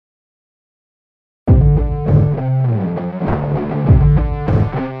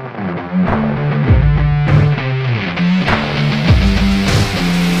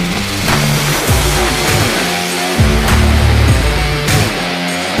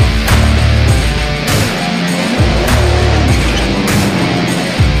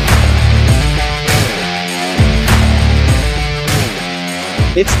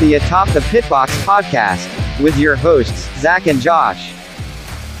It's the Atop the Pitbox podcast with your hosts, Zach and Josh.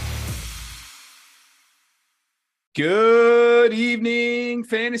 Good evening,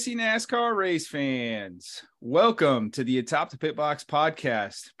 fantasy NASCAR race fans. Welcome to the Atop the Pitbox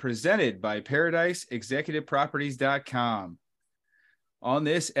podcast presented by ParadiseExecutiveProperties.com. On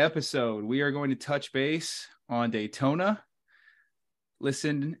this episode, we are going to touch base on Daytona,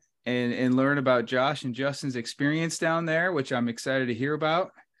 listen and learn about Josh and Justin's experience down there, which I'm excited to hear about,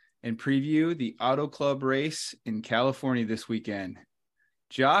 and preview the Auto Club race in California this weekend.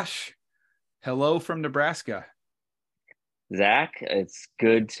 Josh, hello from Nebraska. Zach, it's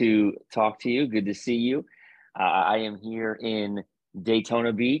good to talk to you. Good to see you. I am here in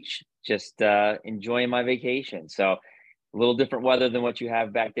Daytona Beach, just enjoying my vacation. So a little different weather than what you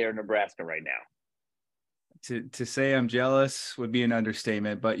have back there in Nebraska right now. To say I'm jealous would be an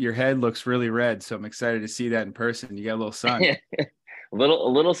understatement, but your head looks really red, so I'm excited to see that in person. You got a little sun. a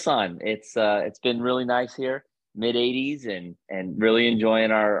little sun. It's been really nice here, mid 80s, and really enjoying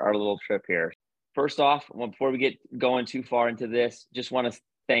our little trip here. First off, before we get going too far into this, just want to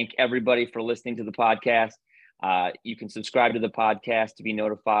thank everybody for listening to the podcast. You can subscribe to the podcast to be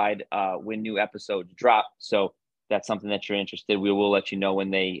notified when new episodes drop. So that's something that you're interested in. We will let you know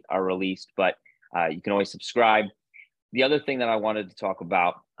when they are released, but you can always subscribe. The other thing that I wanted to talk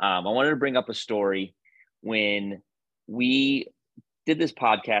about, I wanted to bring up a story when we did this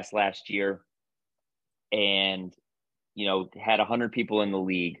podcast last year and, had 100 people in the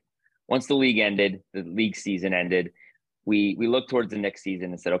league. Once the league ended, the league season ended, we looked towards the next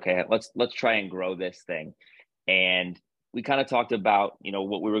season and said, okay, let's try and grow this thing. And we kind of talked about,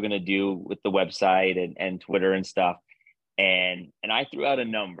 what we were going to do with the website and Twitter and stuff. And I threw out a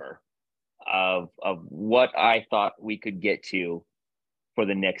number of what I thought we could get to for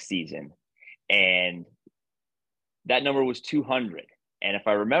the next season. And that number was 200. And if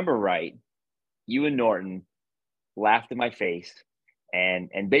I remember right, you and Norton laughed in my face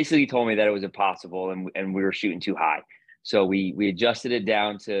and basically told me that it was impossible and we were shooting too high. So we adjusted it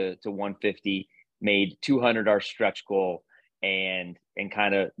down to 150, made 200 our stretch goal, and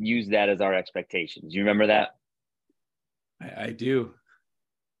kind of used that as our expectations. You remember that? I do.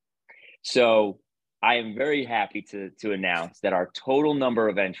 So I am very happy to announce that our total number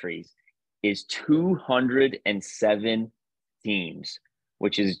of entries is 207 teams,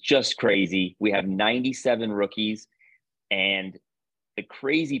 which is just crazy. We have 97 rookies. And the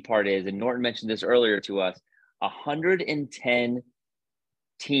crazy part is, and Norton mentioned this earlier to us, 110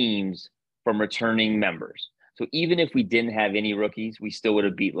 teams from returning members. So even if we didn't have any rookies, we still would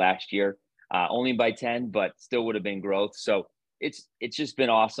have beat last year, only by 10, but still would have been growth. So it's just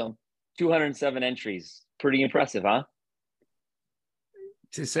been awesome. 207 entries. Pretty impressive, huh?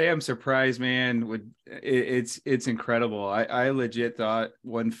 To say I'm surprised, man, it's incredible. I legit thought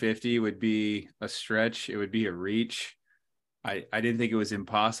 150 would be a stretch. It would be a reach. I didn't think it was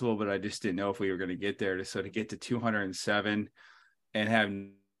impossible, but I just didn't know if we were going to get there. So to get to 207 and have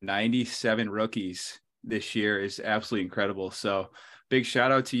 97 rookies this year is absolutely incredible. So big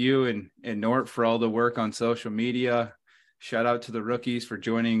shout out to you and Nort for all the work on social media. Shout out to the rookies for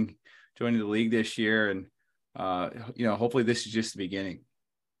joining the league this year. And, hopefully this is just the beginning.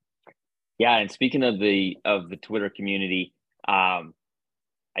 Yeah. And speaking of the Twitter community, I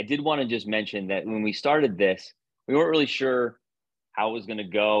did want to just mention that when we started this, we weren't really sure how it was going to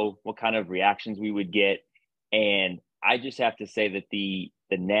go, what kind of reactions we would get. And I just have to say that the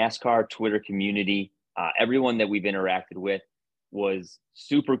NASCAR Twitter community, everyone that we've interacted with was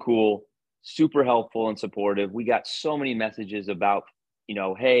super cool, super helpful and supportive. We got so many messages about,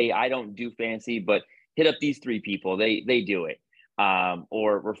 hey, I don't do fancy, but hit up these three people. They do it.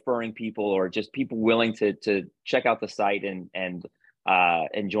 Or referring people, or just people willing to check out the site and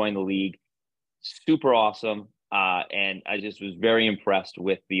join the league. Super awesome. And I just was very impressed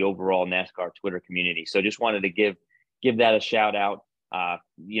with the overall NASCAR Twitter community. So just wanted to give that a shout out.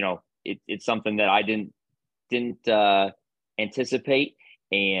 It's something that I didn't anticipate,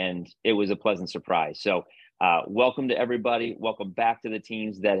 and it was a pleasant surprise. So welcome to everybody. Welcome back to the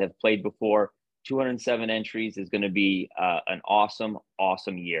teams that have played before. 207 entries is going to be an awesome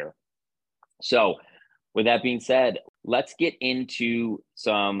year. So with that being said, let's get into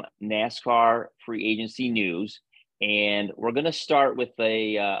some NASCAR free agency news. And we're going to start with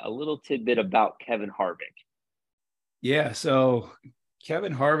a little tidbit about Kevin Harvick. Yeah, so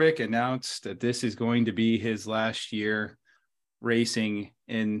Kevin Harvick announced that this is going to be his last year racing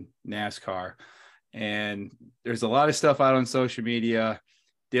in NASCAR. And there's a lot of stuff out on social media.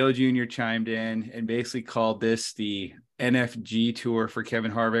 Dale Jr. chimed in and basically called this the NFG tour for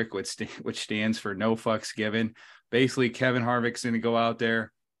Kevin Harvick, which stands for no fucks given. basically Kevin Harvick's going to go out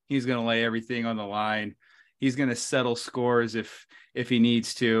there. He's going to lay everything on the line. He's going to settle scores if he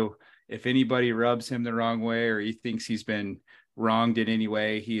needs to. If anybody rubs him the wrong way or he thinks he's been wronged in any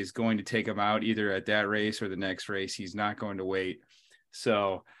way, he is going to take him out either at that race or the next race. He's not going to wait.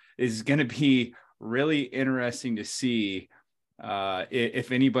 So it's going to be really interesting to see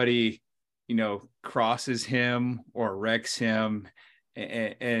if anybody, crosses him or wrecks him.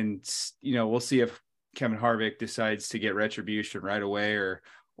 And we'll see if Kevin Harvick decides to get retribution right away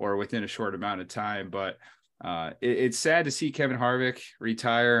or within a short amount of time. But it's sad to see Kevin Harvick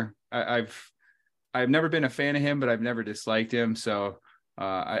retire. I've never been a fan of him, but I've never disliked him. So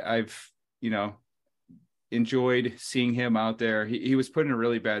I've enjoyed seeing him out there. He was put in a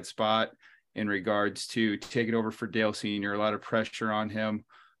really bad spot in regards to taking over for Dale Sr. A lot of pressure on him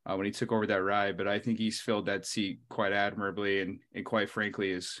when he took over that ride, but I think he's filled that seat quite admirably, and quite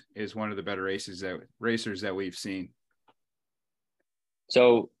frankly is one of the better racers that we've seen.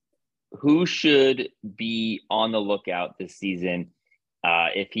 So who should be on the lookout this season?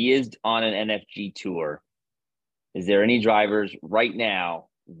 If he is on an NFG tour, is there any drivers right now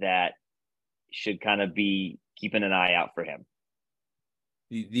that should kind of be keeping an eye out for him?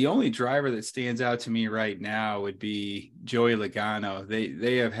 The only driver that stands out to me right now would be Joey Logano.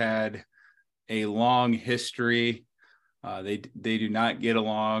 They have had a long history. They do not get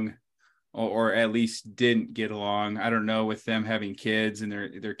along, or at least didn't get along. I don't know, with them having kids, and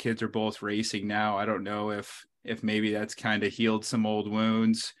their kids are both racing now. I don't know if maybe that's kind of healed some old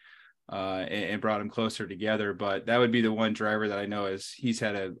wounds and brought them closer together. But that would be the one driver that I know he's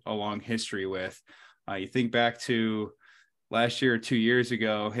had a long history with. You think back to last year or 2 years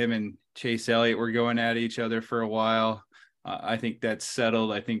ago, him and Chase Elliott were going at each other for a while. I think that's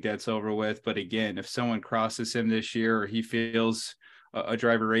settled. I think that's over with. But again, if someone crosses him this year, or he feels a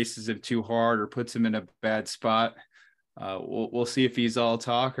driver races him too hard or puts him in a bad spot, we'll see if he's all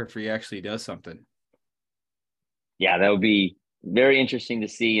talk or if he actually does something. Yeah, that would be very interesting to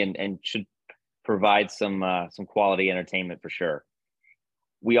see, and should provide some quality entertainment for sure.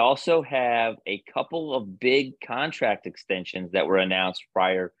 We also have a couple of big contract extensions that were announced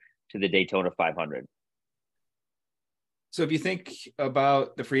prior to the Daytona 500. So if you think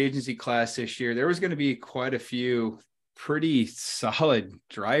about the free agency class this year, there was going to be quite a few pretty solid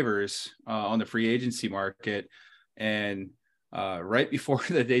drivers on the free agency market. And right before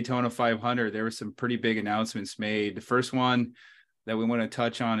the Daytona 500, there were some pretty big announcements made. The first one that we want to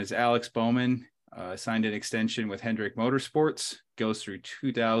touch on is Alex Bowman. Signed an extension with Hendrick Motorsports, goes through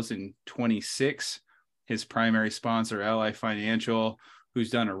 2026. His primary sponsor, Ally Financial, who's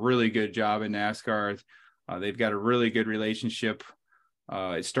done a really good job in NASCAR. They've got a really good relationship.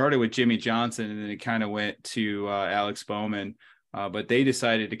 It started with Jimmy Johnson, and then it kind of went to Alex Bowman, but they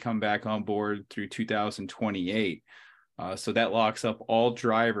decided to come back on board through 2028. So that locks up all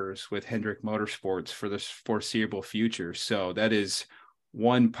drivers with Hendrick Motorsports for the foreseeable future. So that is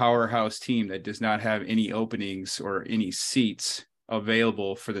one powerhouse team that does not have any openings or any seats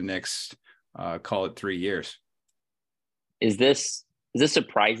available for the next, call it 3 years. Is this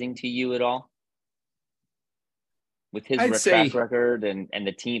surprising to you at all? With his track record and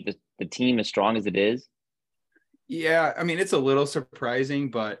the team as strong as it is? Yeah, I mean, it's a little surprising,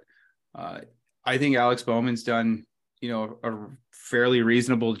 but I think Alex Bowman's done, a fairly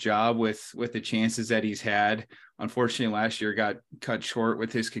reasonable job with the chances that he's had. Unfortunately, last year got cut short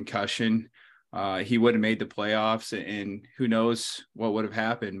with his concussion. He would have made the playoffs, and who knows what would have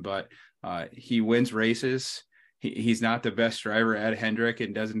happened, but he wins races. He's not the best driver at Hendrick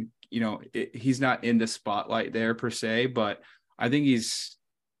and doesn't, he's not in the spotlight there per se, but I think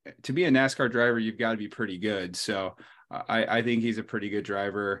to be a NASCAR driver, you've got to be pretty good. So I think he's a pretty good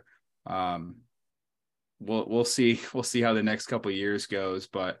driver. We'll see how the next couple of years goes,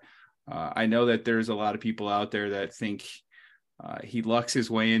 but I know that there's a lot of people out there that think he lucks his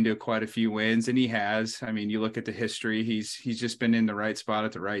way into quite a few wins, and he has. I mean, you look at the history, he's just been in the right spot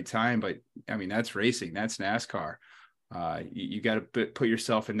at the right time, but I mean, that's racing, that's NASCAR. You got to put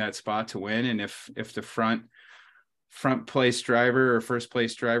yourself in that spot to win. And if the front place driver or first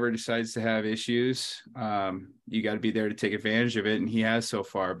place driver decides to have issues, you got to be there to take advantage of it. And he has so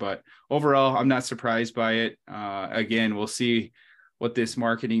far, but overall, I'm not surprised by it. Again, we'll see what this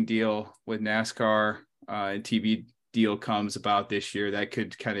marketing deal with NASCAR and TV deal comes about this year. That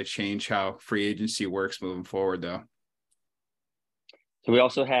could kind of change how free agency works moving forward, though. So we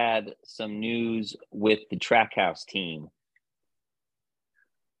also had some news with the Trackhouse team.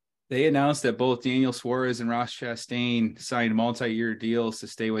 They announced that both Daniel Suarez and Ross Chastain signed multi-year deals to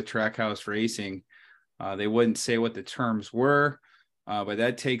stay with Trackhouse Racing. They wouldn't say what the terms were, but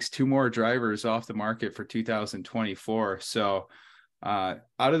that takes 2 more drivers off the market for 2024. So out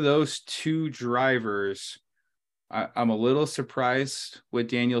of those 2 drivers, I'm a little surprised with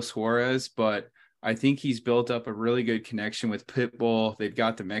Daniel Suarez, but I think he's built up a really good connection with Pitbull. They've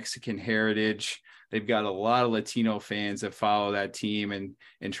got the Mexican heritage. They've got a lot of Latino fans that follow that team and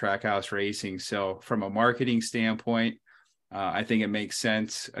in Trackhouse Racing. So from a marketing standpoint, I think it makes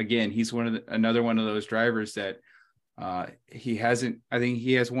sense. Again, he's another one of those drivers that he hasn't. I think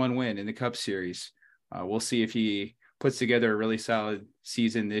he has 1 win in the Cup Series. We'll see if he puts together a really solid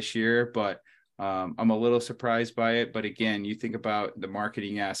season this year, but I'm a little surprised by it. But again, you think about the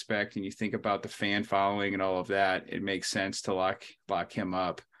marketing aspect and you think about the fan following and all of that, it makes sense to lock him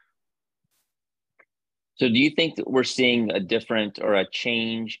up. So do you think that we're seeing a different or a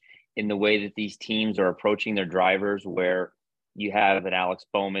change in the way that these teams are approaching their drivers, where you have an Alex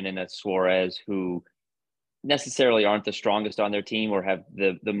Bowman and a Suarez who necessarily aren't the strongest on their team or have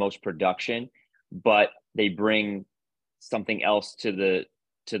the most production, but they bring something else to the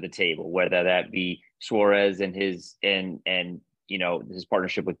table, whether that be Suarez and his his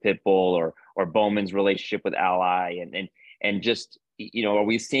partnership with Pitbull or Bowman's relationship with Ally and just, are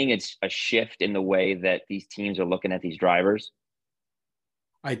we seeing a shift in the way that these teams are looking at these drivers?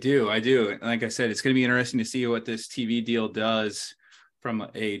 I do. Like I said, it's going to be interesting to see what this TV deal does from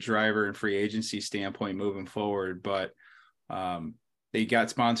a driver and free agency standpoint moving forward. But they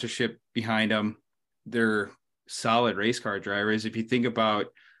got sponsorship behind them. They're solid race car drivers. If you think about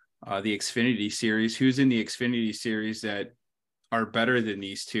the Xfinity Series, who's in the Xfinity Series that are better than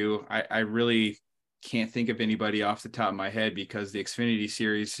these 2? I really can't think of anybody off the top of my head, because the Xfinity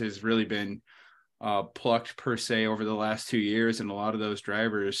Series has really been plucked per se over the last 2 years, and a lot of those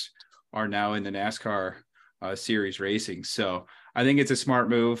drivers are now in the NASCAR series racing. So I think it's a smart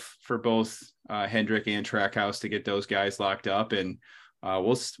move for both Hendrick and Trackhouse to get those guys locked up, and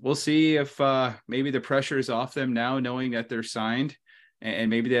we'll see if maybe the pressure is off them now, knowing that they're signed,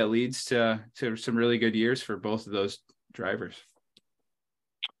 and maybe that leads to some really good years for both of those drivers.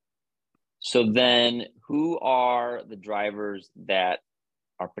 So then, who are the drivers that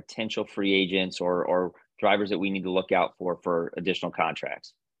are potential free agents or drivers that we need to look out for additional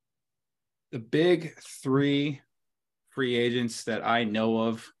contracts? The big 3 free agents that I know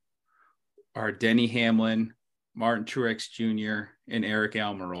of are Denny Hamlin, Martin Truex Jr., and Eric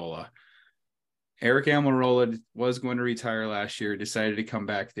Almirola. Eric Almirola was going to retire last year, decided to come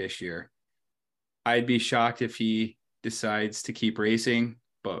back this year. I'd be shocked if he decides to keep racing,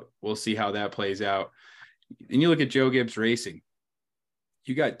 but we'll see how that plays out. And you look at Joe Gibbs Racing.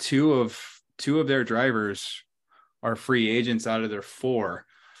 You got two of their drivers are free agents out of their 4.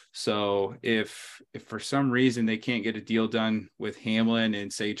 So if for some reason they can't get a deal done with Hamlin,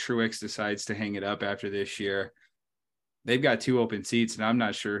 and say Truex decides to hang it up after this year, they've got 2 open seats, and I'm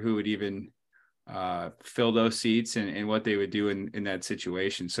not sure who would even fill those seats and what they would do in that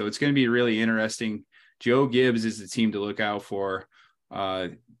situation. So it's going to be really interesting. Joe Gibbs is the team to look out for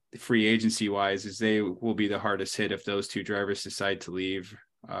free agency wise, as they will be the hardest hit if those 2 drivers decide to leave,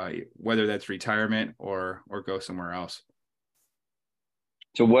 whether that's retirement or go somewhere else.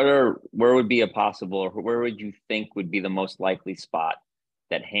 So where would be a possible, or where would you think would be the most likely spot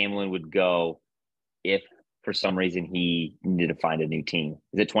that Hamlin would go if for some reason he needed to find a new team?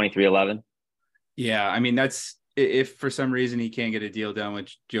 Is it 23XI? Yeah, I mean, that's if for some reason he can't get a deal done with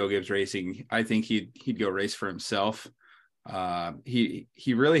Joe Gibbs Racing, I think he'd go race for himself. He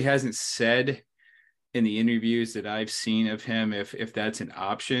really hasn't said in the interviews that I've seen of him if that's an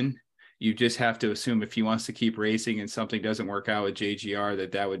option. You just have to assume if he wants to keep racing and something doesn't work out with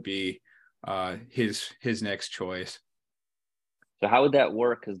JGR, that would be his next choice. So how would that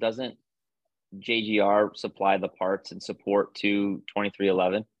work? Because doesn't JGR supply the parts and support to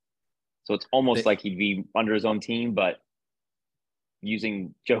 23XI? So it's almost like he'd be under his own team, but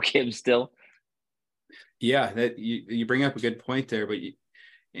using Joe Gibbs still. Yeah, that you bring up a good point there. But and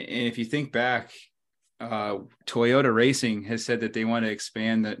if you think back, Toyota Racing has said that they want to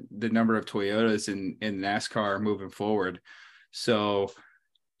expand the number of Toyotas in NASCAR moving forward. So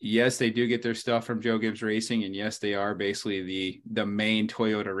yes, they do get their stuff from Joe Gibbs Racing, and yes, they are basically the main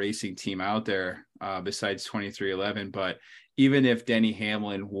Toyota racing team out there besides 23XI. But even if Denny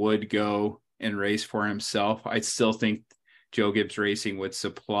Hamlin would go and race for himself, I still think Joe Gibbs Racing would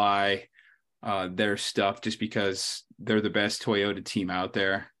supply their stuff just because they're the best Toyota team out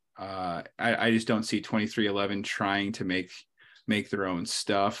there. I just don't see 23XI trying to make their own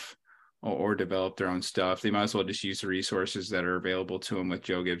stuff or develop their own stuff. They might as well just use the resources that are available to them with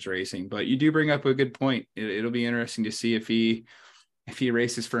Joe Gibbs Racing. But you do bring up a good point. It'll be interesting to see if he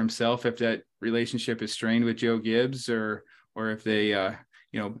races for himself, if that relationship is strained with Joe Gibbs, or or if they,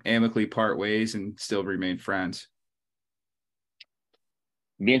 amicably part ways and still remain friends.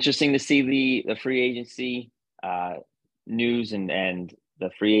 Be interesting to see the free agency news and the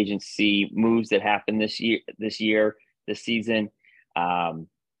free agency moves that happened this season.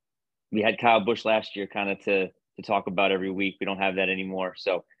 We had Kyle Busch last year kind of to talk about every week. We don't have that anymore.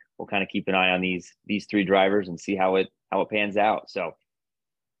 So we'll kind of keep an eye on these three drivers and see how it pans out. So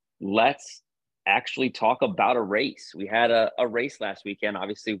let's actually talk about a race. We had a race last weekend.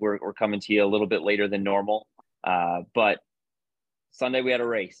 Obviously, we're coming to you a little bit later than normal. But Sunday we had a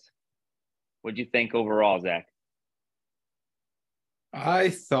race. What'd you think overall, Zach? I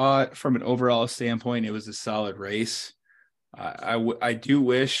thought from an overall standpoint, it was a solid race. I do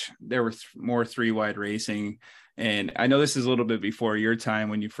wish there were more three wide racing. And I know this is a little bit before your time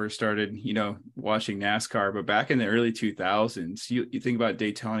when you first started, watching NASCAR, but back in the early 2000s, you think about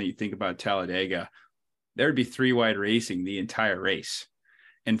Daytona, you think about Talladega, there'd be three wide racing the entire race.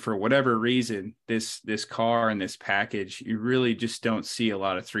 And for whatever reason, this car and this package, you really just don't see a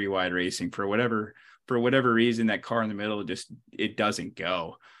lot of three wide racing for whatever reason. That car in the middle, it doesn't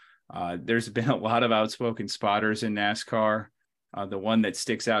go. There's been a lot of outspoken spotters in NASCAR. The one that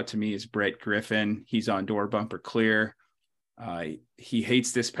sticks out to me is Brett Griffin. He's on Door Bumper Clear. He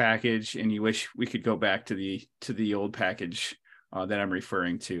hates this package, and you wish we could go back to the old package that I'm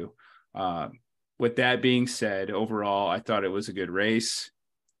referring to. With that being said, overall, I thought it was a good race.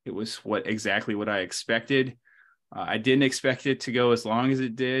 It was exactly what I expected. I didn't expect it to go as long as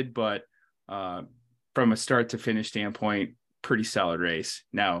it did, but from a start to finish standpoint, pretty solid race.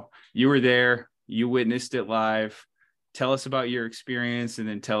 Now, you were there, you witnessed it live. Tell us about your experience, and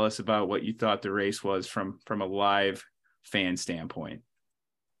then tell us about what you thought the race was from a live fan standpoint.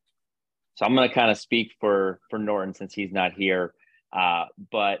 So I'm going to kind of speak for Norton since he's not here.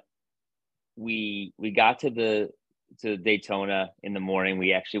 But we got to Daytona in the morning.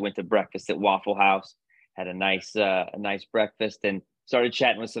 We actually went to breakfast at Waffle House, had a nice breakfast, and started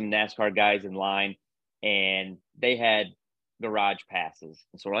chatting with some NASCAR guys in line, and they had garage passes.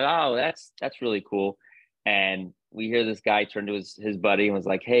 And so we're like, oh, that's really cool. And we hear this guy turn to his buddy and was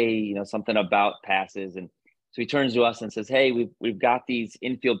like, hey, something about passes. And so he turns to us and says, hey, we've got these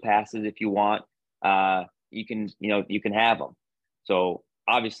infield passes. If you want, you can have them. So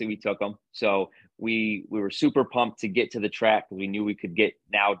obviously we took them. So we were super pumped to get to the track because we knew we could get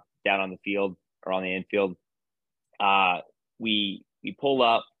now down on the field or on the infield. We pull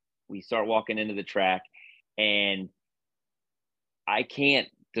up, we start walking into the track, and I can't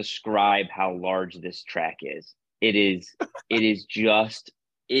describe how large this track is. It is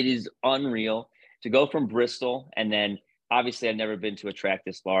unreal to go from Bristol, and then obviously I've never been to a track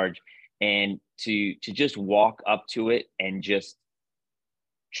this large, and to just walk up to it and just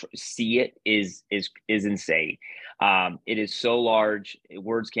see it is insane. It is so large,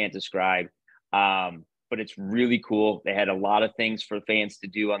 words can't describe. But it's really cool. They had a lot of things for fans to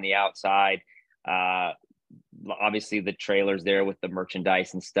do on the outside. Obviously the trailers there with the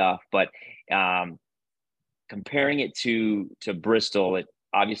merchandise and stuff, but comparing it to Bristol, it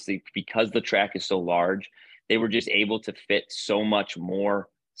obviously, because the track is so large, they were just able to fit so much more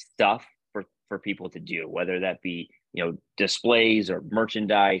stuff for people to do, whether that be displays or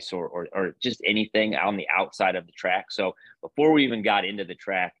merchandise or just anything on the outside of the track. So before we even got into the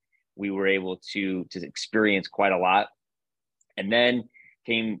track, we were able to experience quite a lot. And then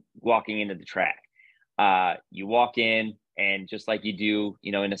came walking into the track. You walk in, and just like you do,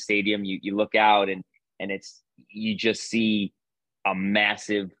 in a stadium, you look out and you just see a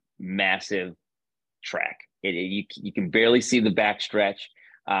massive, massive track. You can barely see the backstretch.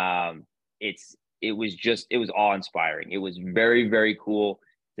 It was awe-inspiring. It was very, very cool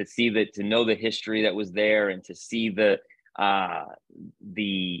to see to know the history that was there, and to see the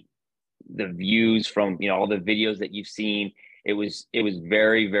views from all the videos that you've seen. It was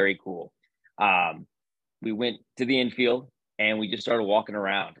very, very cool. We went to the infield and we just started walking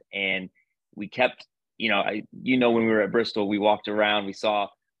around, and we kept when we were at Bristol, we walked around, we saw a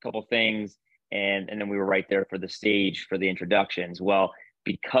couple things, and then we were right there for the stage for the introductions. Well,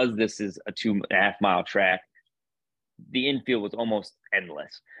 because this is a 2.5 mile track, the infield was almost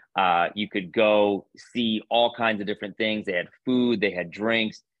endless. You could go see all kinds of different things. They had food, they had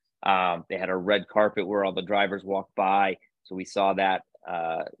drinks. They had a red carpet where all the drivers walked by. So we saw that,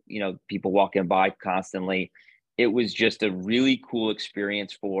 people walking by constantly. It was just a really cool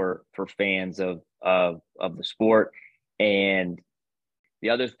experience for fans of the sport. And the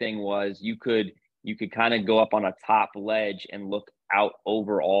other thing was you could kind of go up on a top ledge and look out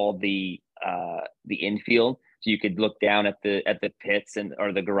over all the infield. So you could look down at the pits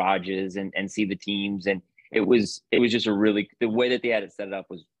or the garages and see the teams. And it was just the way that they had it set up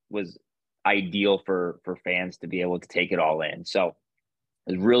was ideal for fans to be able to take it all in. So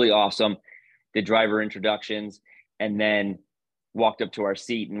it was really awesome. The driver introductions, and then walked up to our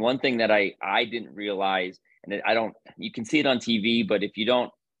seat. And one thing that I didn't realize, and I don't, you can see it on TV, but if you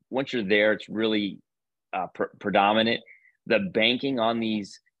don't, once you're there, it's really predominant. The banking on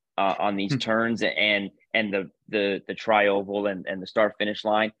these turns and the tri-oval and the start finish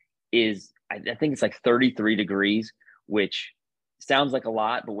line is, I think it's like 33 degrees, which sounds like a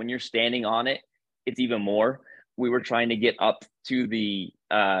lot, but when you're standing on it, it's even more. We were trying to get up to the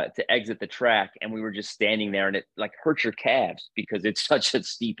to exit the track, and we were just standing there, and it like hurts your calves because it's such a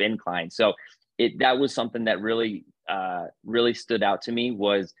steep incline. So that was something that really really stood out to me,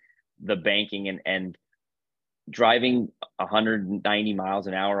 was the banking and driving 190 miles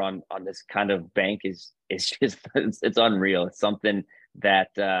an hour on this kind of bank is just it's unreal. It's something that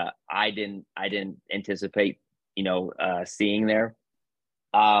I didn't anticipate, seeing there.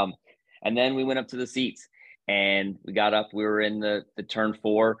 And then we went up to the seats, and we got up. We were in the turn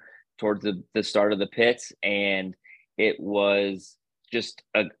 4 towards the start of the pits, and it was just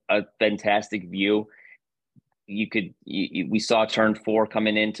a fantastic view. We saw turn 4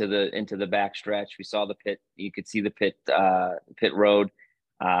 coming into the back stretch. We saw the pit. You could see the pit road.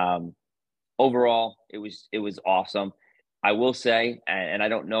 Overall, it was awesome. I will say, and I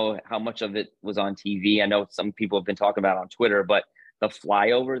don't know how much of it was on TV. I know some people have been talking about it on Twitter, but the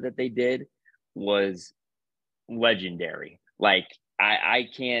flyover that they did was legendary. Like I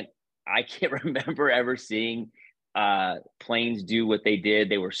can't remember ever seeing planes do what they did.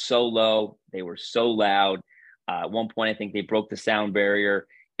 They were so low. They were so loud. At one point, I think they broke the sound barrier.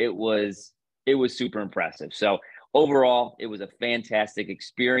 It was super impressive. So overall, it was a fantastic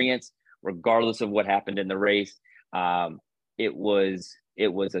experience, regardless of what happened in the race. It was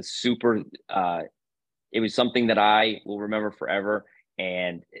a super. It was something that I will remember forever,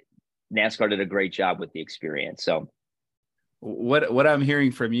 and NASCAR did a great job with the experience. So, what I'm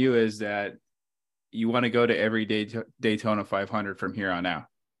hearing from you is that you want to go to every Daytona 500 from here on out.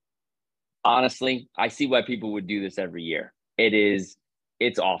 Honestly, I see why people would do this every year.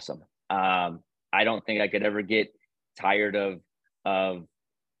 It's awesome. I don't think I could ever get tired of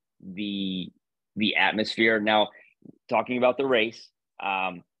the atmosphere. Now, talking about the race,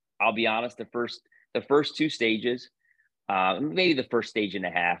 I'll be honest, the first 2 stages, maybe the first stage and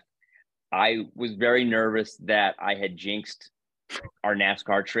a half, I was very nervous that I had jinxed our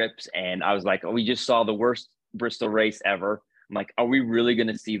NASCAR trips. And I was like, oh, we just saw the worst Bristol race ever. I'm like, are we really going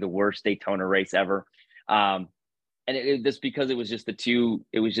to see the worst Daytona race ever? And just because it was just the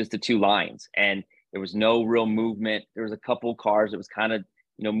two lines, and there was no real movement. There was a couple cars that was kind of,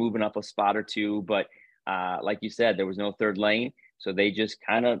 moving up a spot or two, but like you said, there was no third lane. So they just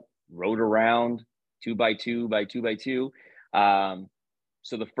kind of rode around 2 by 2 by 2 by 2.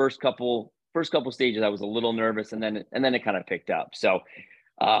 So the first couple stages, I was a little nervous, and then it kind of picked up. So,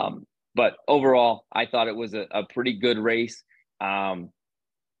 but overall, I thought it was a pretty good race. I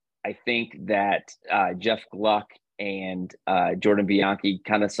think that Jeff Gluck and Jordan Bianchi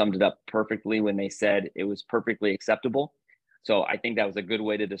kind of summed it up perfectly when they said it was perfectly acceptable. So I think that was a good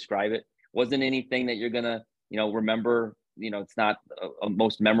way to describe it. Wasn't anything that you're gonna, remember. It's not a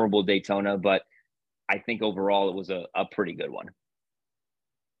most memorable Daytona, but I think overall it was a pretty good one.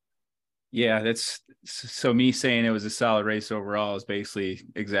 Yeah, that's so me saying it was a solid race overall is basically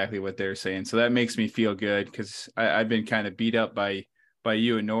exactly what they're saying. So that makes me feel good, because I've been kind of beat up by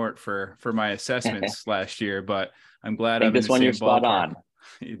you and Nort for my assessments last year, but I'm glad I'm in the same you're spot ballpark. on.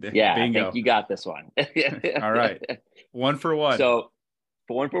 Yeah, Bingo. I think you got this one. All right, 1 for 1. So,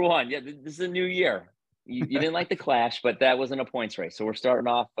 for 1 for 1, yeah, this is a new year. You didn't like the Clash, but that wasn't a points race, so we're starting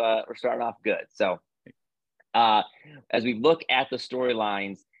off good. So, as we look at the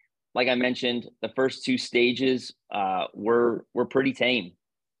storylines, like I mentioned, the first 2 stages were pretty tame.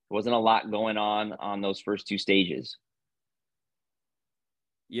 There wasn't a lot going on those first 2 stages.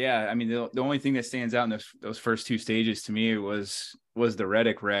 Yeah, I mean, the only thing that stands out in those first 2 stages to me was the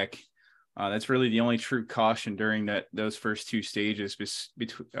Reddick wreck. That's really the only true caution during those first 2 stages,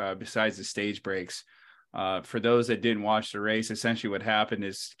 besides the stage breaks. For those that didn't watch the race, essentially what happened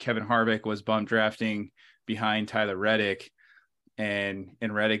is Kevin Harvick was bump drafting behind Tyler Reddick, and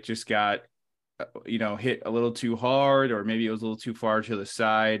Reddick just got hit a little too hard, or maybe it was a little too far to the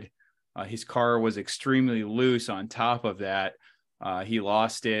side. His car was extremely loose on top of that. He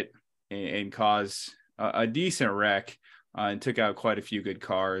lost it and caused a decent wreck, and took out quite a few good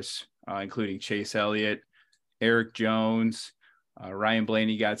cars, including Chase Elliott, Eric Jones, Ryan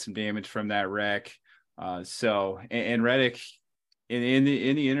Blaney got some damage from that wreck. And Reddick, in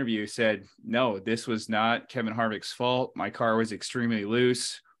the interview said, no, this was not Kevin Harvick's fault. My car was extremely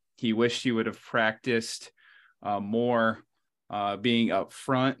loose. He wished he would have practiced more being up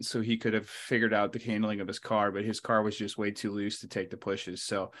front so he could have figured out the handling of his car, but his car was just way too loose to take the pushes.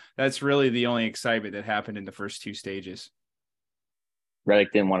 So that's really the only excitement that happened in the first two stages.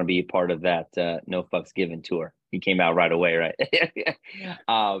 Reddick didn't want to be a part of that no fucks given tour. He came out right away, right?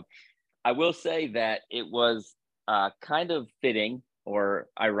 I will say that it was kind of fitting or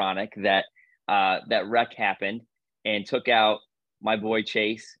ironic that that wreck happened and took out my boy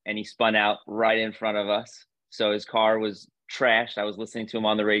Chase, and he spun out right in front of us. So his car was trashed. I was listening to him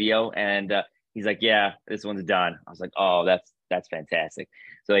on the radio, and he's like, "Yeah, this one's done." I was like, "Oh, that's fantastic."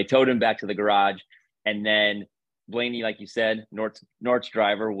 So they towed him back to the garage, and then Blaney, like you said, Nort's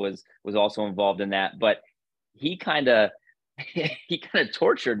driver was also involved in that, but he kind of he kind of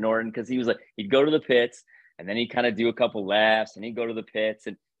tortured Norton because he was like, he'd go to the pits and then he'd kind of do a couple laps and he'd go to the pits,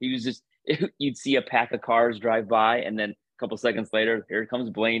 and he was just, you'd see a pack of cars drive by, and then a couple seconds later, here comes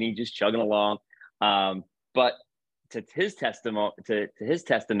Blaney just chugging along. But to his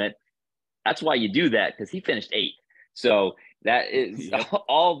testament, that's why you do that, because he finished 8th. So that is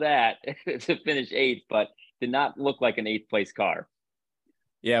all that to finish 8th, but did not look like an 8th place car.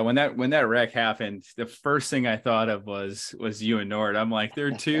 Yeah, when that wreck happened, the first thing I thought of was you and Nord. I'm like, their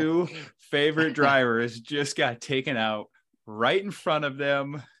two favorite drivers just got taken out right in front of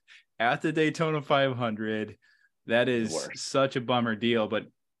them at the Daytona 500. That is such a bummer deal. But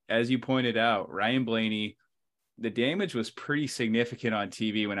as you pointed out, Ryan Blaney, the damage was pretty significant on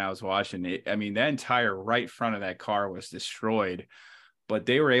TV when I was watching it. I mean, that entire right front of that car was destroyed, but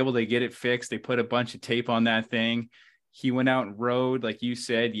they were able to get it fixed. They put a bunch of tape on that thing. He went out and rode, like you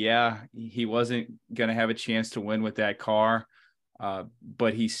said. Yeah, he wasn't going to have a chance to win with that car,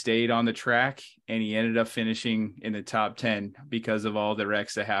 but he stayed on the track, and he ended up finishing in the top 10 because of all the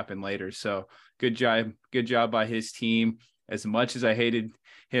wrecks that happened later. So good job by his team. As much as I hated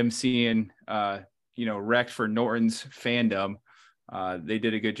him seeing, wrecked for Norton's fandom, they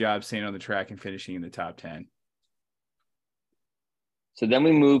did a good job staying on the track and finishing in the top 10. So then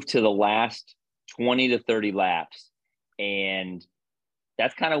we moved to the last 20 to 30 laps. And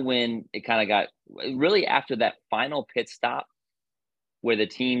that's kind of when it kind of got really after that final pit stop where the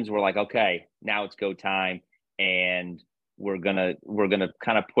teams were like, okay, now it's go time. And we're going to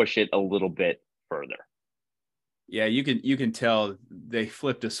kind of push it a little bit further. Yeah, you can tell they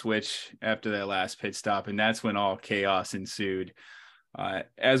flipped a switch after that last pit stop, and that's when all chaos ensued.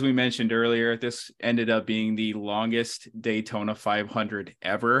 As we mentioned earlier, this ended up being the longest Daytona 500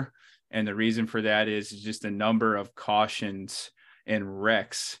 ever. And the reason for that is just a number of cautions and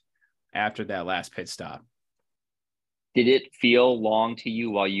wrecks after that last pit stop. Did it feel long to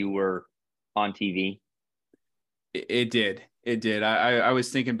you while you were on TV? It did. It did. I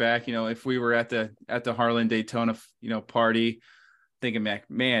was thinking back, if we were at the Harlan Daytona, party, thinking back,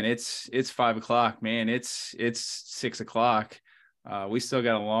 man, it's 5 o'clock, man, it's 6 o'clock. We still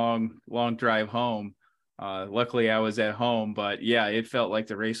got a long drive home. Luckily I was at home, but yeah, it felt like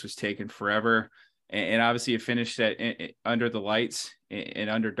the race was taking forever. And obviously it finished under the lights and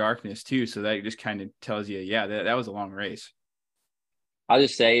under darkness too. So that just kind of tells you, yeah, that was a long race. I'll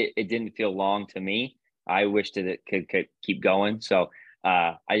just say it didn't feel long to me. I wished that it could keep going. So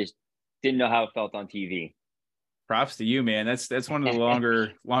I just didn't know how it felt on TV. Props to you, man. That's one of the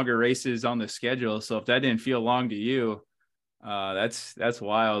longer races on the schedule. So if that didn't feel long to you, that's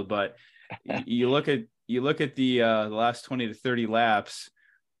wild. But you look at the last 20 to 30 laps,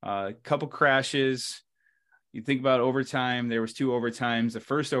 a couple crashes. You think about overtime. There was 2 overtimes. The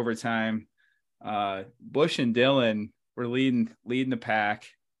first overtime, Busch and Dillon were leading the pack.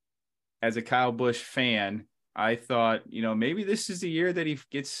 As a Kyle Busch fan, I thought, maybe this is the year that he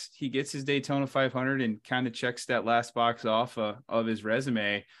gets his Daytona 500 and kind of checks that last box off of his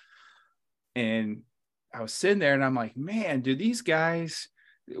resume. And I was sitting there and I'm like, man, do these guys,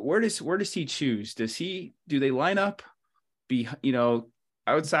 where does he choose? Do they line up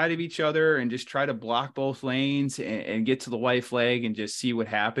outside of each other and just try to block both lanes and get to the white flag and just see what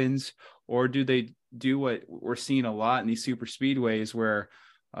happens? Or do they do what we're seeing a lot in these super speedways where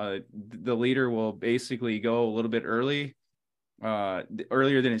the leader will basically go a little bit earlier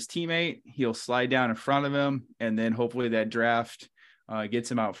than his teammate? He'll slide down in front of him, and then hopefully that draft gets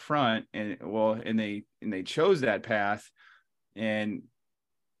him out front. And they chose that path, and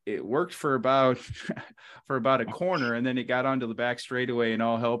it worked for about a corner, and then it got onto the back straightaway and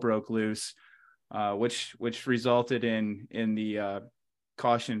all hell broke loose, which resulted in the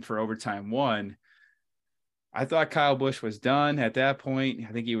caution for overtime 1. I thought Kyle Busch was done at that point.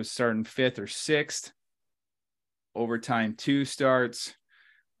 I think he was starting 5th or 6th. overtime 2 starts.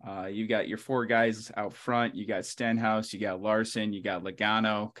 You got your 4 guys out front. You got Stenhouse, you got Larson, you got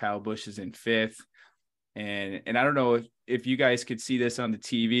Logano. Kyle Busch is in 5th. And I don't know if you guys could see this on the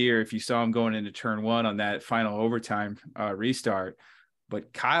TV or if you saw him going into turn 1 on that final overtime restart,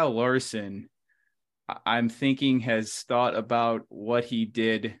 but Kyle Larson, I'm thinking, has thought about what he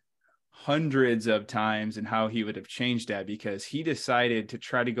did hundreds of times and how he would have changed that, because he decided to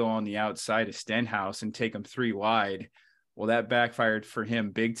try to go on the outside of Stenhouse and take him 3 wide. Well, that backfired for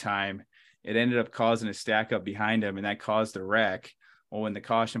him big time. It ended up causing a stack up behind him, and that caused a wreck. Well, when the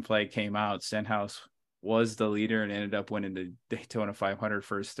caution flag came out, Stenhouse was the leader and ended up winning the Daytona 500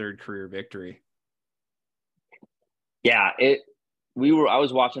 for his 3rd career victory. Yeah, I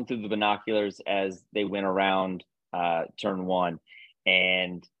was watching through the binoculars as they went around turn 1,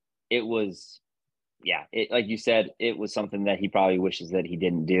 and it was, like you said, it was something that he probably wishes that he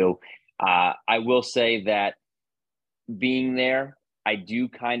didn't do. I will say that being there, I do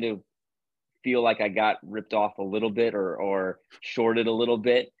kind of feel like I got ripped off a little bit or shorted a little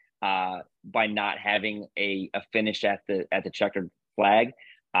bit by not having a finish at the checkered flag.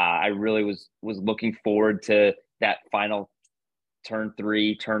 I really was looking forward to that final turn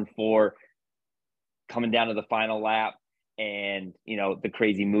 3, turn 4, coming down to the final lap, and the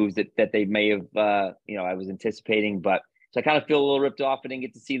crazy moves that they may have I was anticipating. But so I kind of feel a little ripped off. I didn't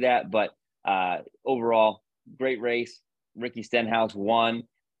get to see that, but overall, great race. Ricky Stenhouse won.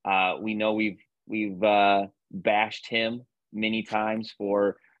 We know we've bashed him many times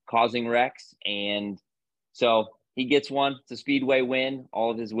for causing wrecks, and so he gets one. It's a Speedway win. All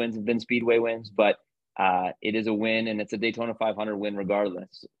of his wins have been Speedway wins, but it is a win, and it's a Daytona 500 win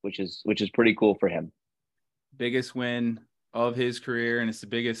regardless, which is pretty cool for him. Biggest win of his career, and it's the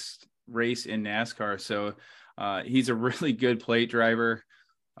biggest race in NASCAR. So he's a really good plate driver.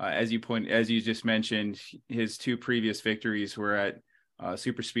 As you just mentioned, his 2 previous victories were at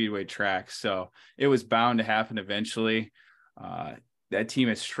super speedway tracks. So it was bound to happen eventually. That team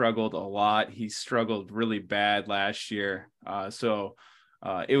has struggled a lot. He struggled really bad last year. So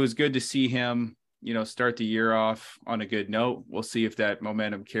it was good to see him, start the year off on a good note. We'll see if that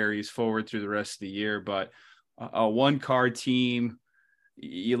momentum carries forward through the rest of the year, but a 1-car team,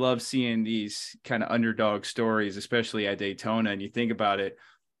 you love seeing these kind of underdog stories, especially at Daytona. And you think about it,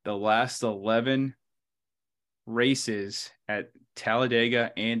 the last 11 races at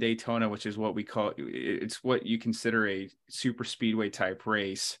Talladega and Daytona, which is what it's what you consider a super speedway type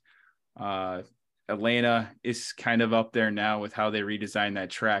race. Atlanta is kind of up there now with how they redesigned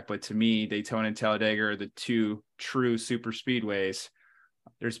that track. But to me, Daytona and Talladega are the 2 true super speedways.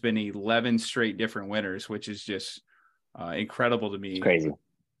 There's been 11 straight different winners, which is just incredible to me. It's crazy.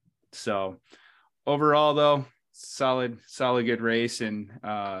 So overall, though, solid, good race. And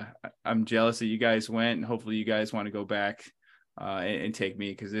I'm jealous that you guys went, and hopefully you guys want to go back and take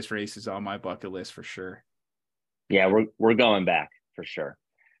me, because this race is on my bucket list for sure. Yeah, we're going back for sure.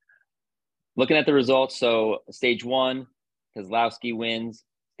 Looking at the results, so stage 1, Keselowski wins.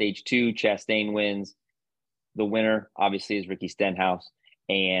 Stage 2, Chastain wins. The winner, obviously, is Ricky Stenhouse.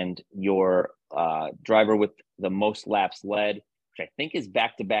 And your driver with the most laps led, which I think is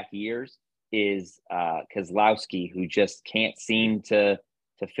back-to-back years, is Keselowski, who just can't seem to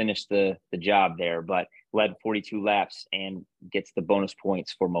finish the job there, but led 42 laps and gets the bonus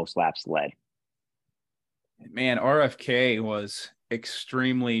points for most laps led. Man, RFK was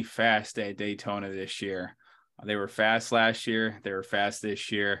extremely fast at Daytona this year. They were fast last year. They were fast this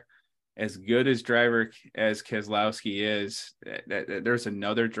year. As good as driver as Keselowski is, there's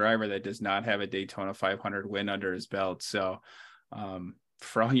another driver that does not have a Daytona 500 win under his belt. So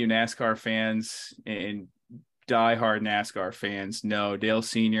for all you NASCAR fans and diehard NASCAR fans, no, Dale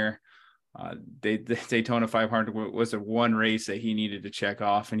Sr., the Daytona 500 was a one race that he needed to check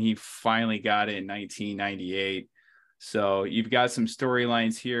off, and he finally got it in 1998. So you've got some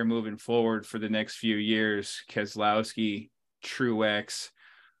storylines here moving forward for the next few years. Keselowski, Truex,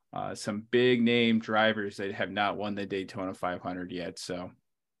 some big name drivers that have not won the Daytona 500 yet. So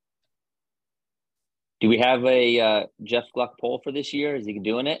do we have a Jeff Gluck poll for this year? Is he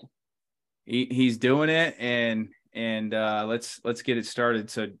doing it? He's doing it, and let's get it started.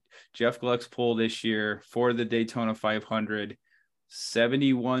 So Jeff Gluck's poll this year for the Daytona 500,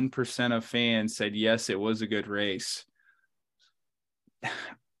 71% of fans said yes, it was a good race.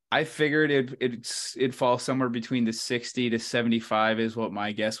 I figured it'd fall somewhere between the 60 to 75 is what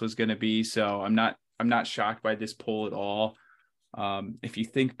my guess was going to be. So I'm not shocked by this poll at all. If you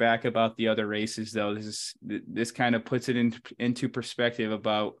think back about the other races, though, this kind of puts it into perspective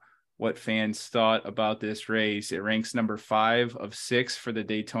about what fans thought about this race. It ranks number 5 of 6 for the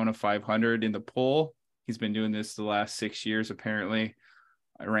Daytona 500 in the poll. He's been doing this the last 6 years, apparently.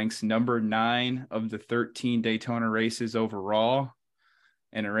 It ranks number 9 of the 13 Daytona races overall,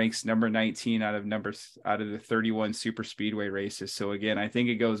 and it ranks number 19 out of the 31 super speedway races. So again, I think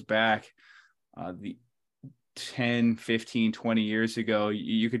it goes back the 10, 15, 20 years ago.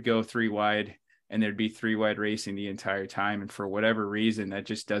 You could go 3 wide and there'd be 3 wide racing the entire time. And for whatever reason, that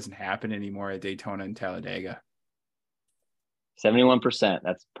just doesn't happen anymore at Daytona and Talladega. 71%.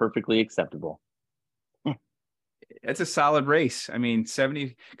 That's perfectly acceptable. That's a solid race. I mean,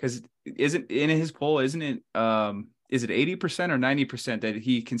 70, because isn't in his poll, isn't it? Is it 80% or 90% that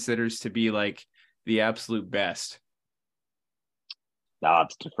he considers to be like the absolute best? I'll have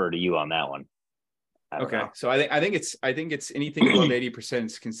to defer to you on that one. Okay. So I think it's anything above 80%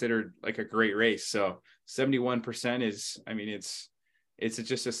 is considered like a great race. So 71% is, I mean, it's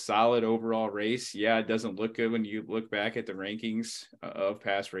just a solid overall race. Yeah, it doesn't look good when you look back at the rankings of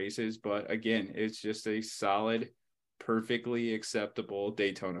past races, but again, it's just a solid, perfectly acceptable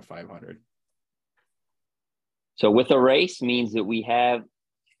Daytona 500. So with a race means that we have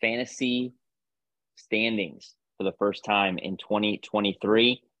fantasy standings for the first time in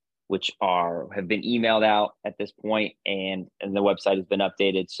 2023, which have been emailed out at this point, and the website has been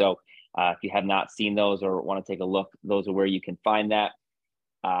updated. So if you have not seen those or want to take a look, those are where you can find that.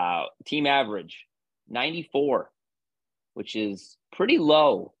 Team average 94, which is pretty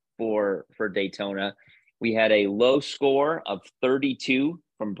low for Daytona. We had a low score of 32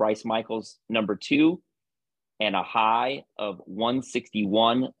 from Bryce Michaels, number 2, and a high of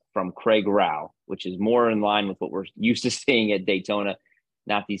 161 from Craig Rao, which is more in line with what we're used to seeing at Daytona,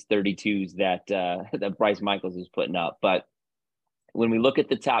 not these 32s that Bryce Michaels is putting up. But when we look at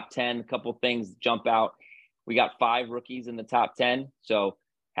the top 10, a couple things jump out. We got 5 rookies in the top 10. So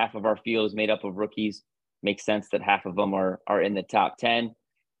half of our field is made up of rookies. Makes sense that half of them are in the top 10.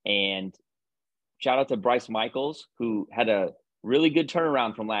 And shout out to Bryce Michaels, who had a really good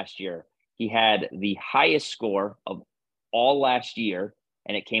turnaround from last year. He had the highest score of all last year,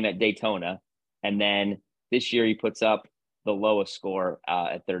 and it came at Daytona. And then this year he puts up the lowest score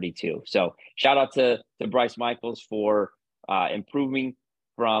at 32. So shout out to Bryce Michaels for improving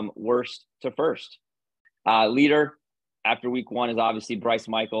from worst to first. Leader after week 1 is obviously Bryce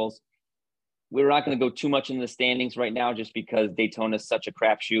Michaels. We're not going to go too much into the standings right now just because Daytona is such a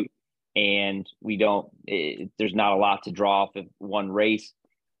crapshoot, and there's not a lot to draw off of one race.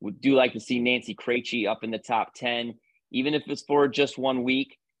 We do like to see Nancy Krejci up in the top 10, even if it's for just 1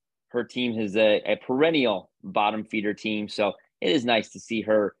 week. Her team is a perennial bottom feeder team, so it is nice to see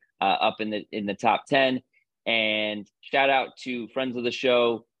her up in the top 10. And shout out to friends of the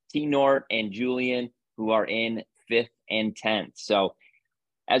show, T. Nort and Julian, who are in 5th and 10th. So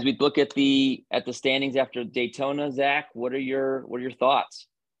as we look at the standings after Daytona, Zach, what are your thoughts?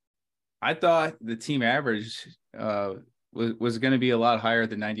 I thought the team average was going to be a lot higher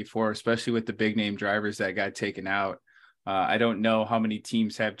than 94, especially with the big name drivers that got taken out. I don't know how many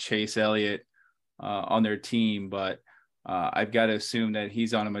teams have Chase Elliott on their team, but I've got to assume that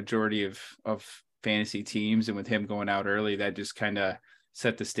he's on a majority of fantasy teams, and with him going out early, that just kind of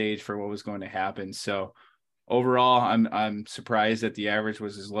set the stage for what was going to happen. So overall, I'm surprised that the average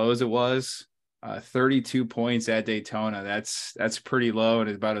was as low as it was. 32 points at Daytona. That's pretty low, and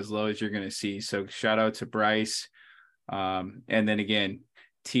it's about as low as you're going to see. So shout out to Bryce. And then again,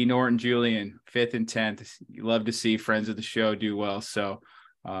 T. Norton, Julian, 5th and 10th. You love to see friends of the show do well. So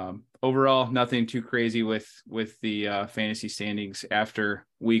overall, nothing too crazy with the fantasy standings after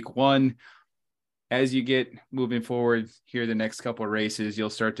week 1. As you get moving forward here, the next couple of races, you'll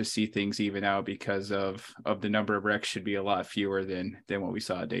start to see things even out because of the number of wrecks should be a lot fewer than what we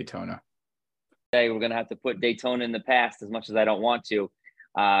saw at Daytona. Hey, we're going to have to put Daytona in the past as much as I don't want to.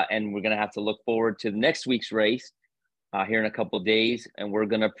 And we're going to have to look forward to next week's race here in a couple of days. And we're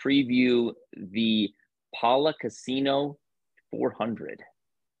going to preview the Paula Casino 400.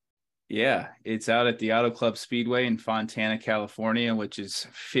 Yeah, it's out at the Auto Club Speedway in Fontana, California, which is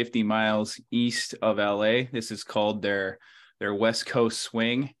 50 miles east of LA. This is called their West Coast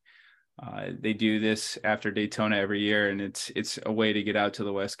Swing. They do this after Daytona every year, and it's a way to get out to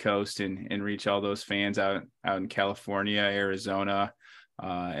the West Coast and reach all those fans out in California, Arizona,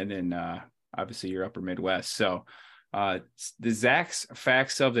 and then obviously your upper Midwest. So the Zach's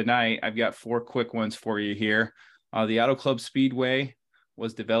facts of the night, I've got 4 quick ones for you here. The Auto Club Speedway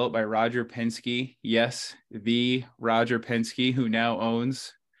was developed by Roger Penske. Yes, the Roger Penske, who now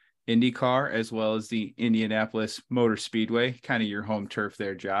owns IndyCar as well as the Indianapolis Motor Speedway, kind of your home turf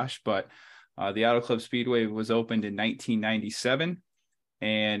there, Josh. But the Auto Club Speedway was opened in 1997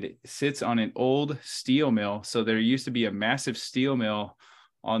 and sits on an old steel mill. So there used to be a massive steel mill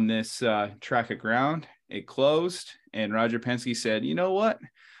on this track of ground. It closed, and Roger Penske said, you know what?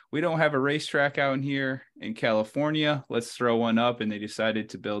 We don't have a racetrack out in here in California. Let's throw one up. And they decided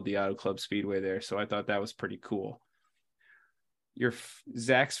to build the Auto Club Speedway there. So I thought that was pretty cool. Your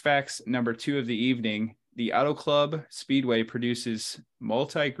Zach's Facts number 2 of the evening. The Auto Club Speedway produces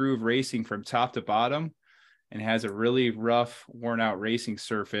multi-groove racing from top to bottom and has a really rough, worn-out racing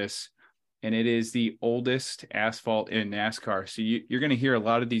surface. And it is the oldest asphalt in NASCAR. So you're going to hear a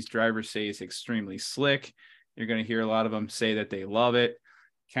lot of these drivers say it's extremely slick. You're going to hear a lot of them say that they love it.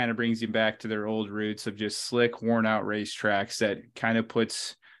 Kind of brings you back to their old roots of just slick, worn-out racetracks that kind of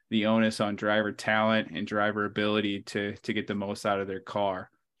puts the onus on driver talent and driver ability to get the most out of their car.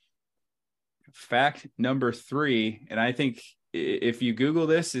 Fact number 3, and I think if you Google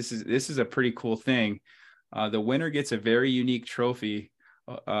this is a pretty cool thing. The winner gets a very unique trophy.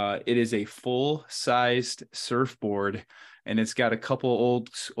 It is a full-sized surfboard, and it's got a couple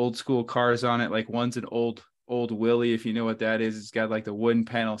old school cars on it. Like one's an old Willie, if you know what that is. It's got like the wooden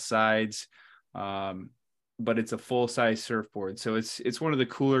panel sides, but it's a full-size surfboard. So it's one of the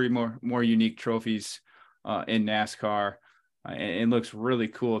cooler, more unique trophies in NASCAR. And looks really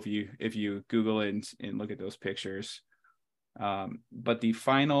cool if you Google it and look at those pictures. But the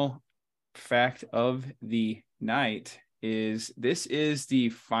final fact of the night is this is the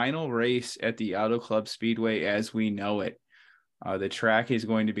final race at the Auto Club Speedway as we know it. The track is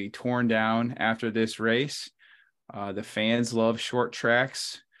going to be torn down after this race. The fans love short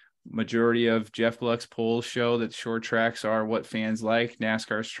tracks. Majority of Jeff Gluck's polls show that short tracks are what fans like.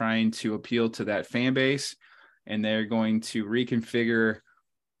 NASCAR is trying to appeal to that fan base, and they're going to reconfigure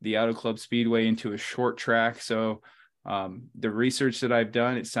the Auto Club Speedway into a short track. So the research that I've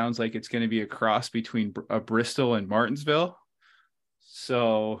done, it sounds like it's going to be a cross between Bristol and Martinsville.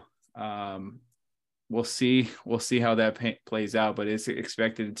 So we'll see how that plays out, but it's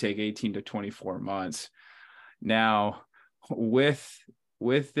expected to take 18 to 24 months. Now, with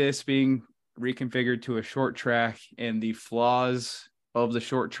this being reconfigured to a short track and the flaws of the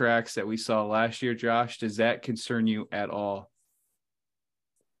short tracks that we saw last year, Josh, does that concern you at all?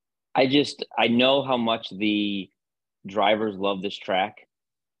 I know how much the drivers love this track.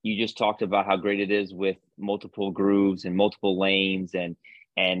 You just talked about how great it is with multiple grooves and multiple lanes and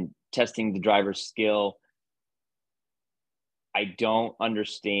testing the driver's skill. I don't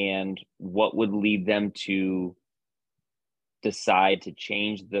understand what would lead them to decide to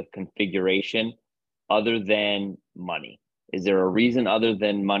change the configuration other than money. Is there a reason other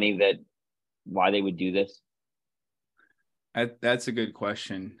than money that why they would do this? That's a good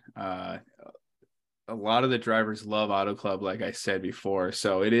question. A lot of the drivers love Auto Club, like I said before.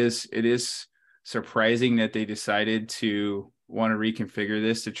 So it is surprising that they decided to want to reconfigure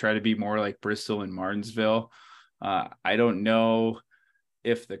this to try to be more like Bristol and Martinsville. I don't know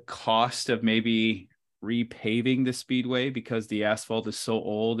if the cost of maybe repaving the speedway, because the asphalt is so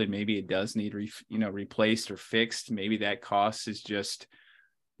old and maybe it does need replaced or fixed, maybe that cost is just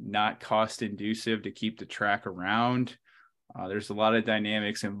not cost inducive to keep the track around. There's a lot of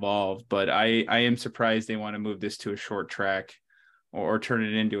dynamics involved, but I am surprised they want to move this to a short track or turn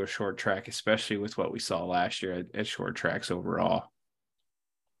it into a short track, especially with what we saw last year at short tracks overall.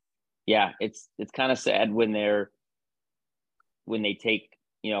 Yeah, it's kind of sad when they take,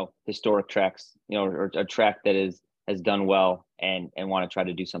 historic tracks, or a track that has done well and want to try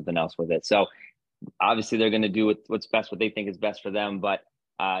to do something else with it. So obviously they're going to do what's best, what they think is best for them, but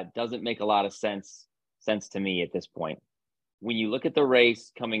doesn't make a lot of sense to me at this point. When you look at the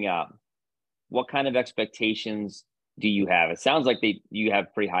race coming up, what kind of expectations do you have? It sounds like you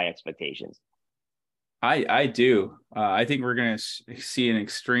have pretty high expectations. I do. I think we're going to see an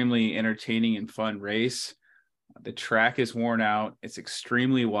extremely entertaining and fun race. The track is worn out. It's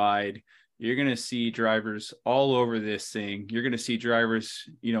extremely wide. You're going to see drivers all over this thing. You're going to see drivers,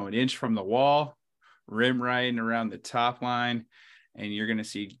 an inch from the wall, rim riding around the top line, and you're going to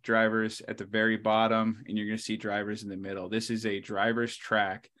see drivers at the very bottom, and you're going to see drivers in the middle. This is a driver's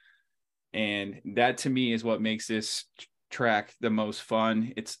track, and that to me is what makes this track the most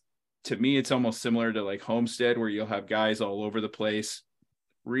fun. To me, it's almost similar to like Homestead, where you'll have guys all over the place.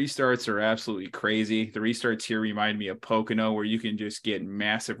 Restarts are absolutely crazy. The restarts here remind me of Pocono, where you can just get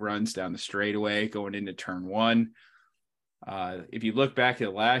massive runs down the straightaway going into turn one. If you look back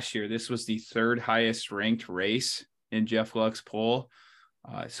at last year, this was the third highest ranked race in Jeff Gluck's poll.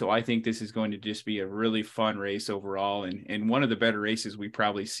 So I think this is going to just be a really fun race overall, and one of the better races we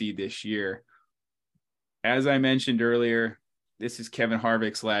probably see this year. As I mentioned earlier, this is Kevin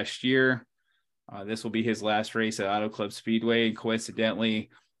Harvick's last year. This will be his last race at Auto Club Speedway, and coincidentally,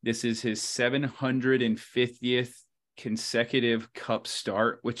 this is his 750th consecutive Cup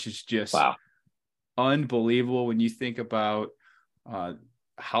start, which is just Wow. unbelievable when you think about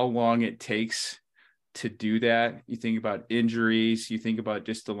how long it takes to do that. You think about injuries, you think about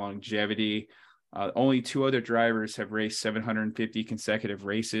just the longevity. Only 2 other drivers have raced 750 consecutive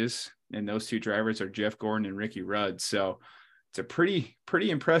races, and those 2 drivers are Jeff Gordon and Ricky Rudd. So it's a pretty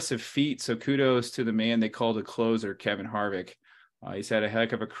impressive feat. So kudos to the man they call the closer, Kevin Harvick. He's had a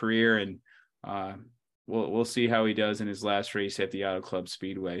heck of a career, and we'll see how he does in his last race at the Auto Club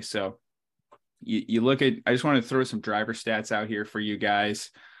Speedway. So you look at, I just want to throw some driver stats out here for you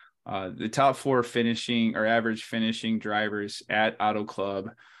guys. The top 4 finishing or average finishing drivers at Auto Club.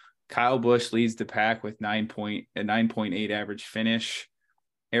 Kyle Busch leads the pack with a 9.8 average finish.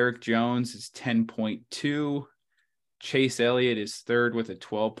 Eric Jones is 10.2. Chase Elliott is third with a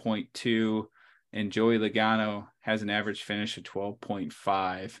 12.2. And Joey Logano has an average finish of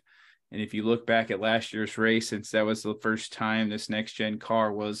 12.5. And if you look back at last year's race, since that was the first time this next gen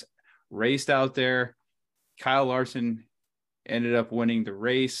car was raced out there, Kyle Larson ended up winning the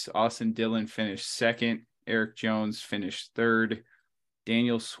race. Austin Dillon finished second. Eric Jones finished third.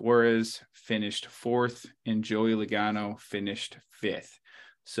 Daniel Suarez finished fourth, and Joey Logano finished fifth.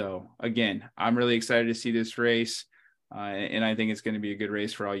 So again, I'm really excited to see this race. And I think it's going to be a good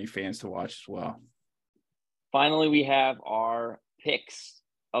race for all you fans to watch as well. Finally, we have our picks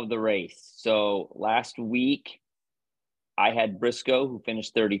of the race. So last week, I had Briscoe, who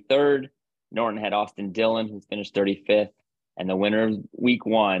finished 33rd. Norton had Austin Dillon, who finished 35th. And the winner of week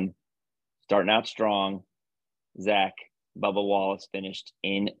 1, starting out strong, Zach Bubba Wallace finished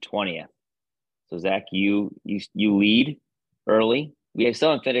in 20th. So Zach, you lead early. We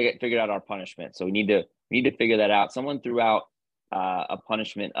still haven't figured out our punishment, so we need to figure that out. Someone threw out a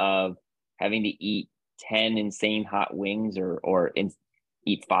punishment of having to eat 10 insane hot wings, or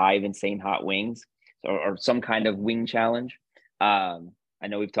eat 5 insane hot wings, or some kind of wing challenge. I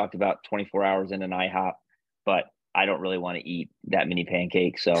know we've talked about 24 hours in an IHOP, but I don't really want to eat that many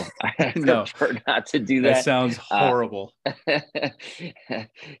pancakes, so I prefer not to do that. That sounds horrible.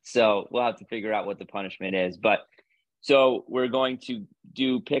 So we'll have to figure out what the punishment is. But so we're going to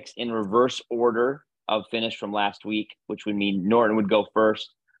do picks in reverse order of finish from last week, which would mean Norton would go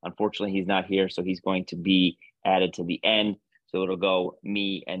first. Unfortunately, he's not here, so he's going to be added to the end. So it'll go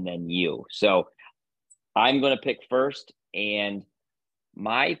me and then you. So I'm going to pick first, and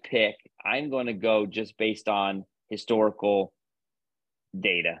my pick, I'm going to go just based on historical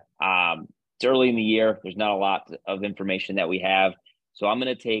data. It's early in the year. There's not a lot of information that we have. So I'm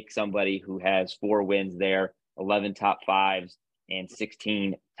going to take somebody who has 4 wins there, 11 top 5s, and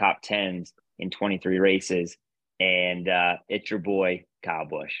 16 top 10s in 23 races. And it's your boy, Kyle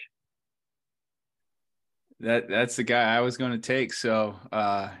Busch. That's the guy I was going to take. So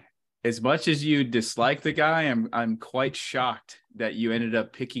as much as you dislike the guy, I'm quite shocked that you ended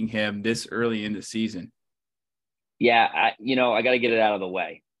up picking him this early in the season. Yeah, I got to get it out of the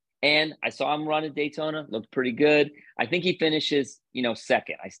way. And I saw him run at Daytona, looked pretty good. I think he finishes,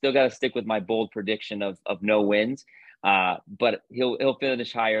 second. I still got to stick with my bold prediction of no wins, but he'll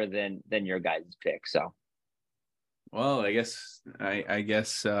finish higher than your guys' pick. So, well, I guess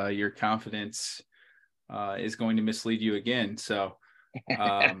your confidence is going to mislead you again. So,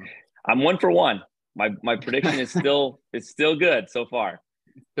 I'm 1 for 1. My prediction is still good so far.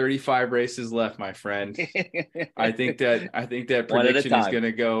 35 races left, my friend. I think that prediction is going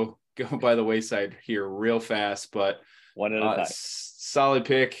to go by the wayside here real fast, but one at a time. Solid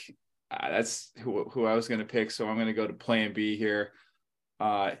pick. That's who I was going to pick. So I'm going to go to plan B here.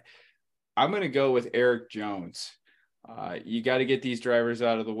 I'm going to go with Eric Jones. You got to get these drivers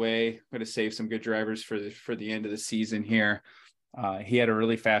out of the way. I'm going to save some good drivers for the end of the season here. He had a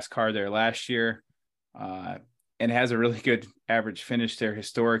really fast car there last year. And has a really good average finish there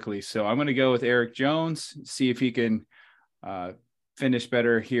historically. So I'm going to go with Eric Jones, see if he can finish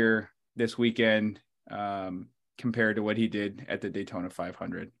better here this weekend compared to what he did at the Daytona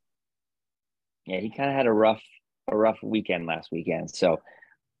 500. Yeah, he kind of had a rough weekend last weekend. So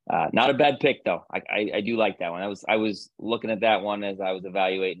not a bad pick though. I do like that one. I was looking at that one as I was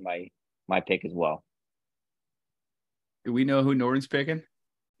evaluating my pick as well. Do we know who Norton's picking?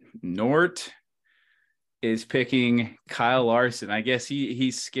 Nort is picking Kyle Larson. I guess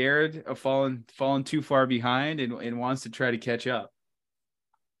he's scared of falling too far behind and wants to try to catch up.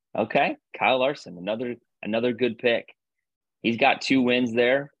 Okay, Kyle Larson, another good pick. He's got 2 wins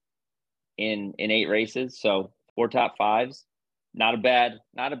there in 8 races, so 4 top 5s. Not a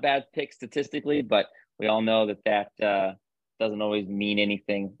bad pick statistically, but we all know that doesn't always mean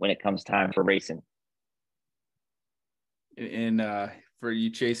anything when it comes time for racing. And for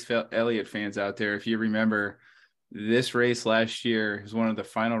you Chase Elliott fans out there, if you remember this race last year is one of the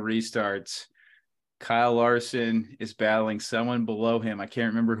final restarts. Kyle Larson is battling someone below him. I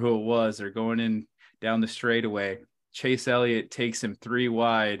can't remember who it was. They're going in down the straightaway. Chase Elliott takes him 3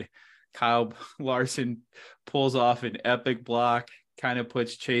 wide. Kyle Larson pulls off an epic block, kind of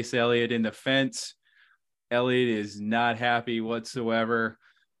puts Chase Elliott in the fence. Elliott is not happy whatsoever.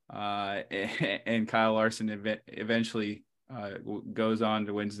 And Kyle Larson eventually goes on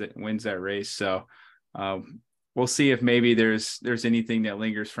to wins that race. So we'll see if maybe there's anything that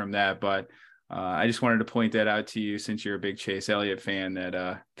lingers from that. But I just wanted to point that out to you, since you're a big Chase Elliott fan,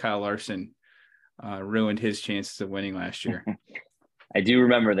 that Kyle Larson ruined his chances of winning last year. I do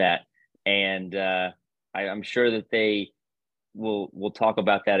remember that. And I'm sure that they will talk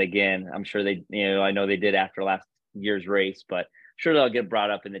about that again. I'm sure they, I know they did after last year's race, but sure they'll get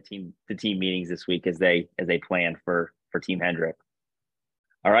brought up in the team meetings this week as they plan for Team Hendrick.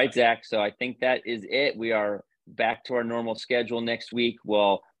 All right, Zach. So I think that is it. We are back to our normal schedule next week.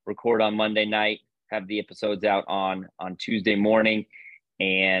 We'll record on Monday night, have the episodes out on Tuesday morning.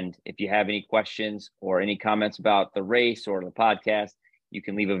 And if you have any questions or any comments about the race or the podcast, you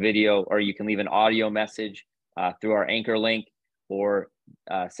can leave a video or you can leave an audio message through our Anchor link, or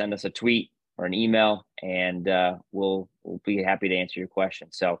send us a tweet or an email, and we'll be happy to answer your question.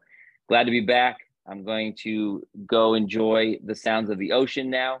 So glad to be back. I'm going to go enjoy the sounds of the ocean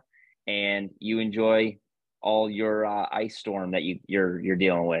now, and you enjoy all your ice storm that you're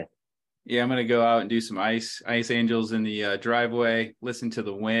dealing with. Yeah, I'm going to go out and do some ice angels in the driveway, listen to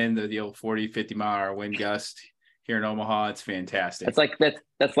the wind, the old 40, 50 mile an hour wind gust here in Omaha. It's fantastic. That's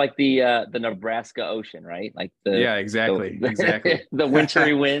like the Nebraska Ocean, right? Like exactly. The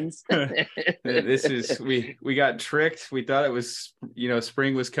wintry winds. This is, we got tricked. We thought it was,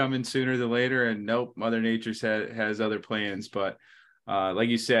 spring was coming sooner than later, and nope, Mother Nature has other plans. But like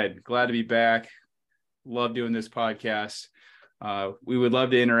you said, glad to be back. Love doing this podcast. We would love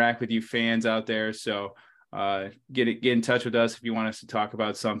to interact with you fans out there. So get in touch with us if you want us to talk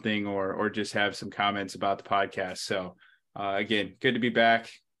about something, or just have some comments about the podcast. So again, good to be back.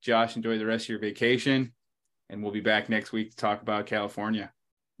 Josh, enjoy the rest of your vacation, and we'll be back next week to talk about California.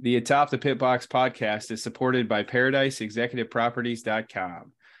 The Atop the Pit Box podcast is supported by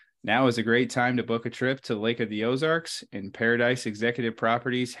ParadiseExecutiveProperties.com. Now is a great time to book a trip to the Lake of the Ozarks, and Paradise Executive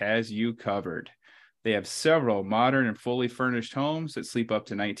Properties has you covered. They have several modern and fully furnished homes that sleep up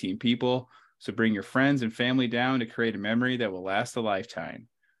to 19 people. So bring your friends and family down to create a memory that will last a lifetime.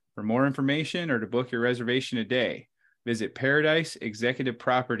 For more information or to book your reservation today, visit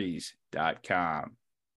ParadiseExecutiveProperties.com.